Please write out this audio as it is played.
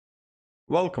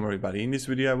Welcome everybody. In this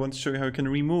video I want to show you how you can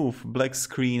remove black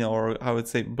screen, or I would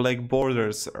say black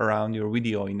borders around your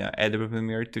video in Adobe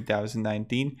Premiere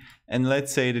 2019. And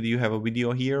let's say that you have a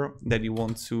video here that you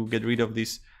want to get rid of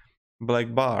these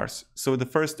black bars. So the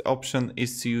first option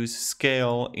is to use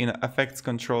scale in effects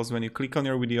controls. When you click on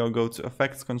your video, go to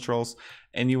effects controls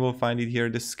and you will find it here,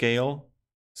 the scale,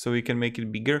 so you can make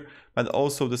it bigger. But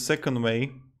also the second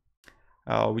way,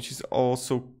 which is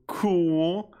also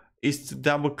cool, is to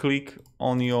double click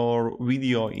on your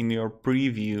video in your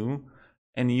preview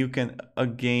and you can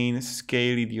again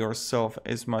scale it yourself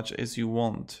as much as you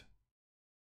want.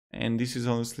 And this is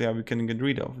honestly how we can get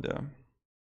rid of the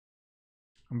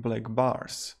black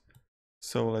bars.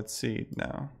 So let's see it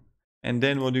now. And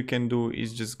then what you can do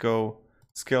is just go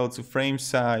scale to frame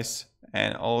size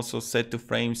and also set to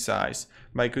frame size.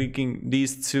 By clicking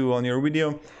these two on your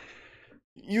video,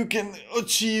 you can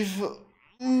achieve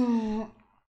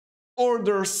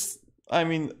borders,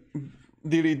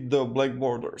 delete the black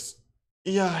borders.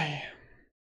 Yeah,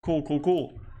 cool.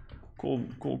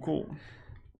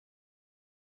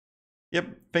 Yep,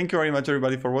 thank you very much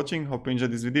everybody for watching. Hope you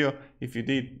enjoyed this video. If you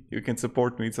did, you can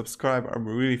support me, subscribe. I'm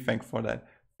really thankful for that.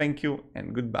 Thank you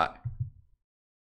and goodbye.